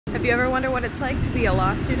Have you ever wondered what it's like to be a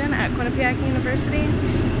law student at Quinnipiac University?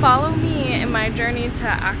 Follow me in my journey to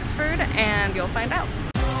Oxford and you'll find out.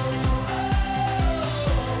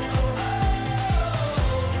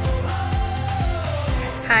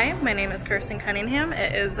 Hi, my name is Kirsten Cunningham.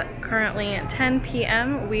 It is currently 10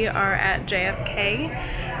 p.m. We are at JFK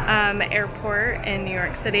Airport in New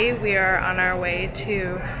York City. We are on our way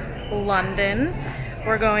to London.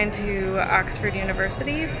 We're going to Oxford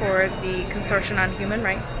University for the Consortium on Human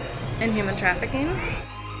Rights and Human Trafficking.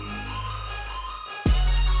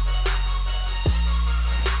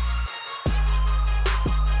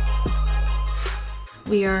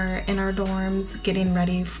 We are in our dorms getting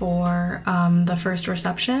ready for the first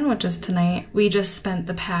reception, which is tonight. We just spent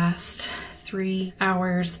the past 3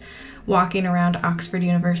 hours walking around Oxford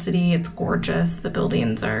University. It's gorgeous. The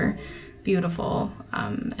buildings are beautiful.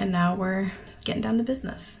 And now we're getting down to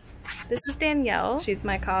business. This is Danielle. She's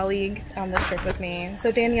my colleague on this trip with me.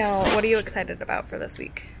 So Danielle, what are you excited about for this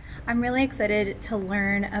week? I'm really excited to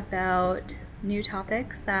learn about new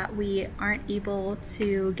topics that we aren't able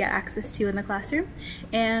to get access to in the classroom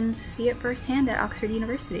and see it firsthand at Oxford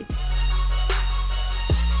University.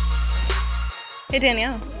 Hey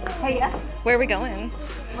Danielle. Hey, yeah. Where are we going?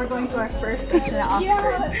 We're going to our first session at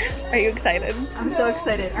Oxford. Yeah. Are you excited? I'm so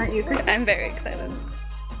excited. Aren't you, Kristen? I'm very excited.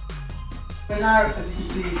 We're now, as you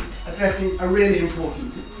can see, addressing a really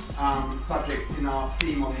important subject in our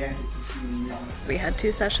theme on the ethics of human rights. So we had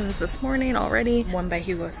 2 sessions this morning already, one by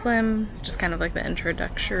Hugo Slim. It's just kind of like the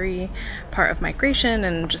introductory part of migration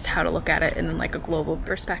and just how to look at it in like a global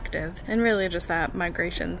perspective. And really just that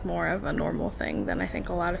migration's more of a normal thing than I think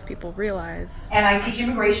a lot of people realize. And I teach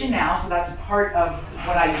immigration now, so that's part of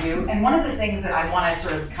what I do. And one of the things that I want to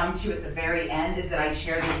sort of come to at the very end is that I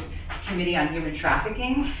chair this Committee on Human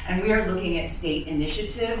Trafficking, and we are looking at state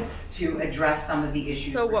initiatives to address some of the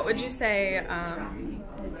issues. So what would you say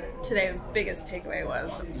today's biggest takeaway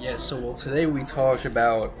was? Yeah, so today we talked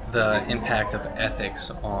about the impact of ethics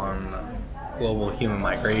on global human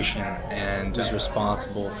migration and is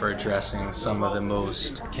responsible for addressing some of the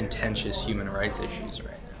most contentious human rights issues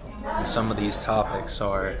right now. And some of these topics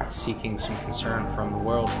are seeking some concern from the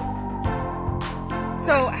world.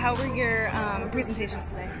 So how were your presentations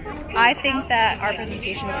today? I think that our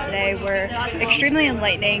presentations today were extremely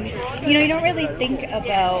enlightening. You know, you don't really think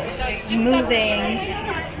about moving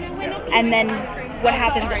and then what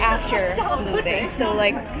happens after moving. So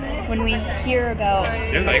like when we hear about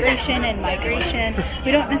immigration and migration,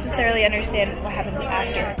 we don't necessarily understand what happens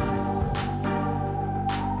after.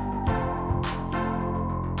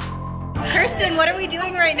 Kirsten, what are we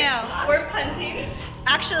doing right now? We're punting.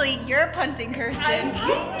 Actually, you're punting, Kirsten.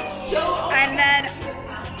 And then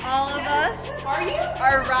all of us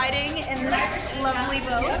are riding in this lovely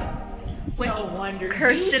boat with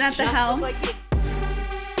Kirsten at the helm.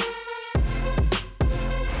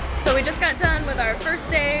 So we just got done with our first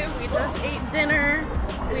day. We just ate dinner.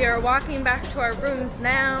 We are walking back to our rooms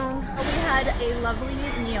now. We had a lovely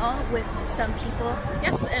meal with some people.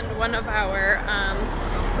 Yes, and one of our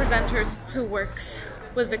presenters who works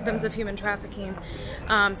with victims of human trafficking,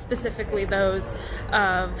 specifically those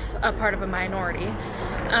of a part of a minority.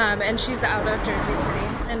 And she's out of Jersey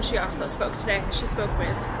City, and she also spoke today. She spoke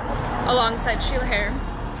alongside Sheila Hare,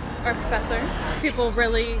 our professor. People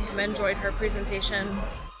really enjoyed her presentation.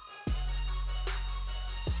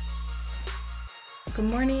 Good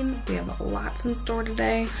morning. We have lots in store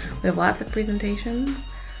today. We have lots of presentations,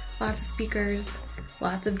 lots of speakers,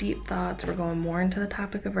 lots of deep thoughts. We're going more into the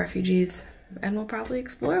topic of refugees, and we'll probably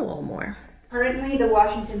explore a little more. Currently, the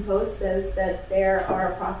Washington Post says that there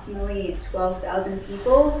are approximately 12,000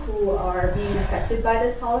 people who are being affected by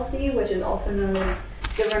this policy, which is also known as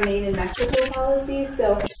the Remain in Mexico policy.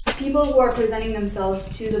 So people who are presenting themselves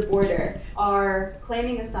to the border are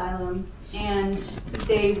claiming asylum, and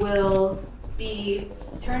they will be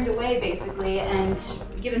turned away basically and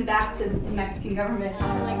given back to the Mexican government.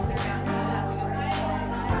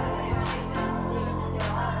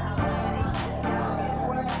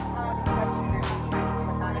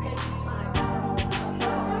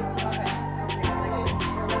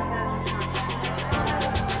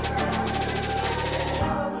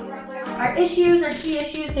 Our issues, our key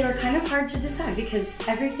issues, they were kind of hard to decide because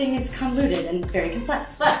everything is convoluted and very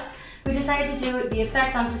complex. But we decided to do the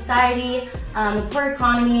effect on society, the poor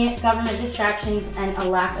economy, government distractions, and a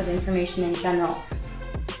lack of information in general.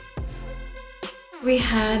 We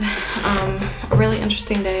had a really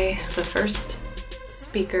interesting day. The first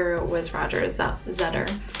speaker was Roger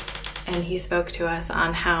Zetter, and he spoke to us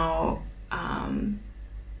on how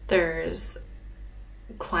there's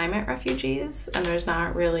climate refugees and there's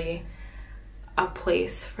not really a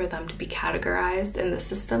place for them to be categorized in the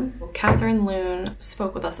system. Catherine Loon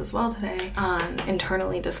spoke with us as well today on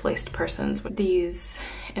internally displaced persons. These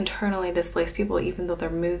internally displaced people, even though they're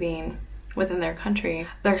moving within their country,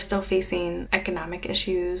 they're still facing economic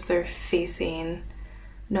issues. They're facing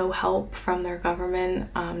no help from their government,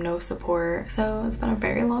 no support. So it's been a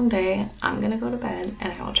very long day. I'm gonna go to bed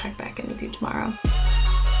and I will check back in with you tomorrow.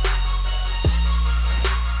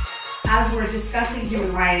 As we're discussing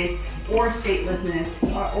human rights or statelessness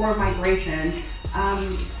or migration,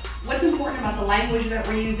 what's important about the language that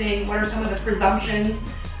we're using? What are some of the presumptions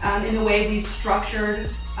in the way we've structured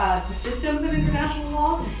the systems of international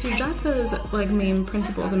law? Sujata's main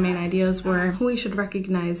principles and main ideas were we should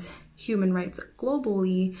recognize human rights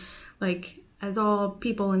globally, as all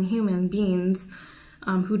people and human beings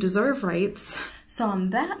who deserve rights. So on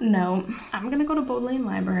that note, I'm gonna go to Bodleian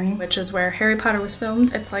Library, which is where Harry Potter was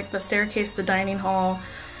filmed. It's like the staircase, the dining hall,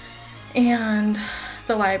 and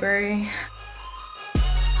the library.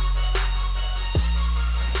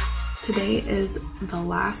 Today is the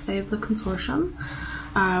last day of the consortium.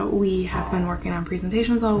 We have been working on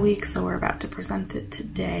presentations all week, so we're about to present it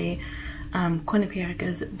today. Quinnipiac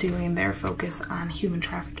is doing their focus on human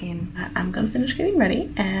trafficking. I'm gonna finish getting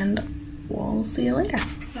ready and we'll see you later.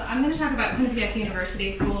 So I'm going to talk about Quinnipiac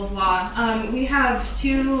University School of Law. We have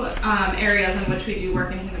two areas in which we do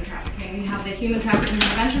work in human trafficking. We have the Human Trafficking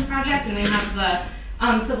Prevention Project and we have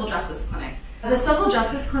the Civil Justice Clinic. The Civil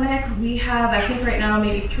Justice Clinic, we have, I think right now,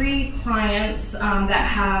 maybe 3 clients that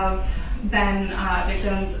have been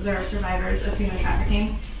victims, they're survivors of human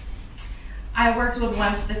trafficking. I worked with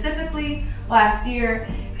one specifically last year,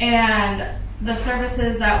 and the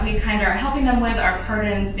services that we kind of are helping them with are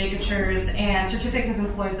pardons, vacatures, and certificate of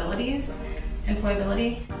employability.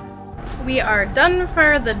 We are done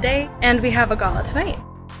for the day, and we have a gala tonight.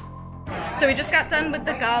 So we just got done with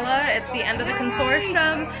the gala. It's the end of the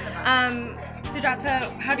consortium.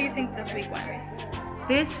 Sujata, how do you think this week went?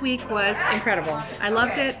 This week was incredible. I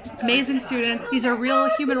loved it. Amazing students. These are real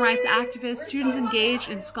human rights activists, students engaged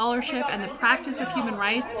in scholarship and the practice of human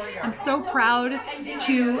rights. I'm so proud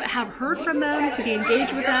to have heard from them, to be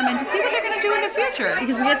engaged with them, and to see what they're going to do in the future,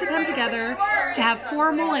 because we get to come together to have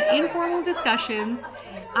formal and informal discussions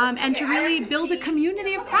and to really build a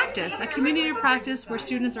community of practice where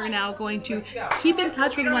students are now going to keep in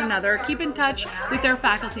touch with one another, keep in touch with their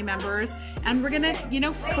faculty members, and we're going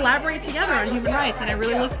to, collaborate together on human rights. And I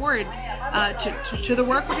really look forward to the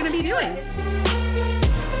work we're going to be doing.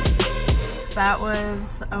 That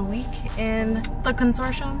was a week in the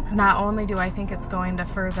consortium. Not only do I think it's going to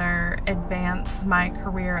further advance my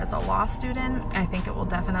career as a law student, I think it will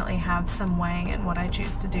definitely have some way in what I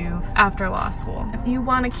choose to do after law school. If you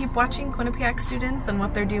want to keep watching Quinnipiac students and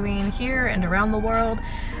what they're doing here and around the world,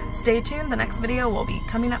 stay tuned. The next video will be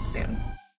coming up soon.